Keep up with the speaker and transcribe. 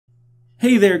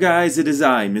Hey there guys, it is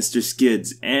I,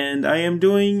 MisterSkids, and I am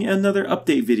doing another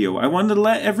update video. I wanted to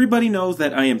let everybody know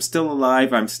that I am still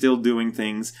alive, I'm still doing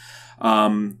things.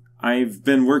 I've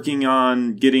been working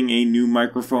on getting a new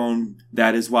microphone.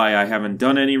 That is why I haven't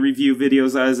done any review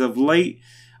videos as of late.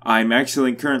 I'm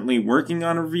actually currently working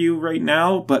on a review right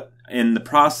now, but in the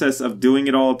process of doing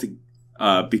it all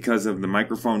because of the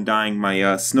microphone dying,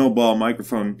 my snowball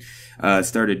microphone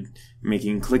started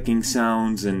making clicking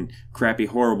sounds and crappy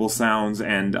horrible sounds,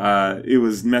 and it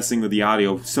was messing with the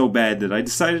audio so bad that I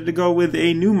decided to go with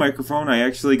a new microphone. I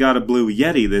actually got a Blue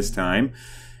Yeti this time.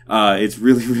 It's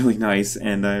really nice,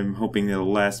 and I'm hoping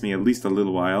it'll last me at least a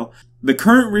little while. The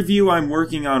current review I'm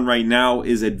working on right now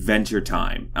is Adventure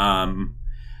Time.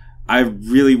 I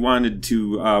really wanted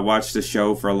to watch the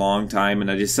show for a long time, and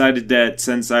I decided that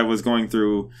since I was going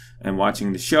through and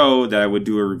watching the show that I would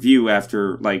do a review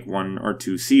after like 1 or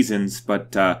 2 seasons,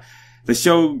 but the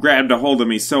show grabbed a hold of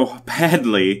me so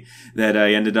badly that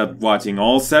I ended up watching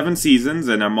all 7 seasons,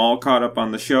 and I'm all caught up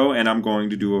on the show, and I'm going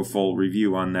to do a full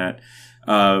review on that.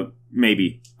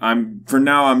 Maybe. For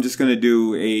now, I'm just going to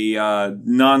do a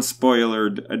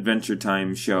non-spoilered Adventure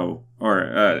Time show.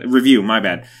 Or, review, my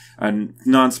bad. A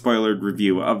non-spoilered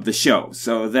review of the show.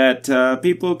 So that,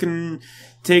 people can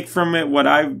take from it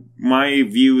my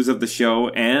views of the show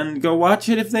and go watch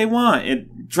it if they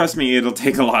want. Trust me, it'll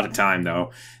take a lot of time, though.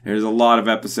 There's a lot of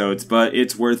episodes, but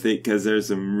it's worth it because there's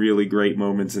some really great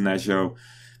moments in that show.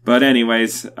 But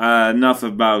anyways, enough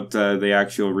about the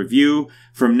actual review.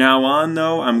 From now on,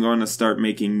 though, I'm going to start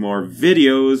making more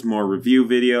videos, more review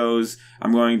videos.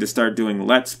 I'm going to start doing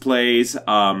Let's Plays.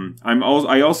 I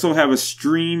also have a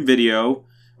stream video,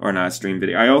 or not a stream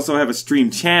video. I also have a stream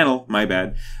channel. My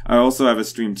bad. I also have a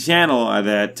stream channel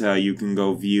that you can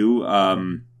go view.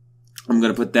 I'm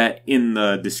going to put that in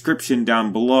the description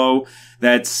down below.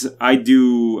 I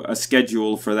do a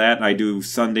schedule for that. I do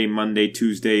Sunday, Monday,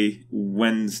 Tuesday,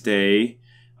 Wednesday,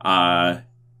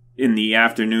 in the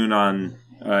afternoon on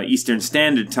Eastern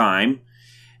Standard Time.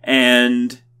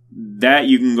 And that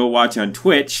you can go watch on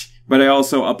Twitch. But I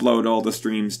also upload all the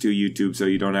streams to YouTube, so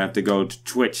you don't have to go to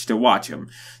Twitch to watch them.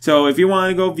 So if you want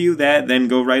to go view that, then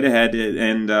go right ahead.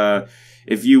 And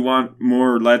if you want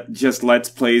more just Let's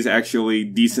Plays, actually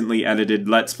decently edited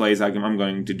Let's Plays, I'm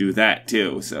going to do that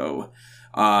too. So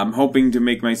I'm hoping to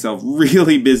make myself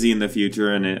really busy in the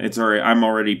future, and I'm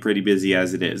already pretty busy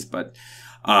as it is. But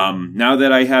now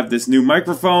that I have this new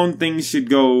microphone, things should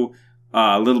go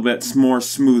a little bit more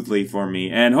smoothly for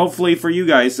me, and hopefully for you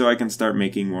guys, so I can start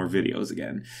making more videos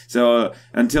again. So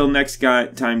until next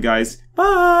time, guys,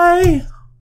 bye!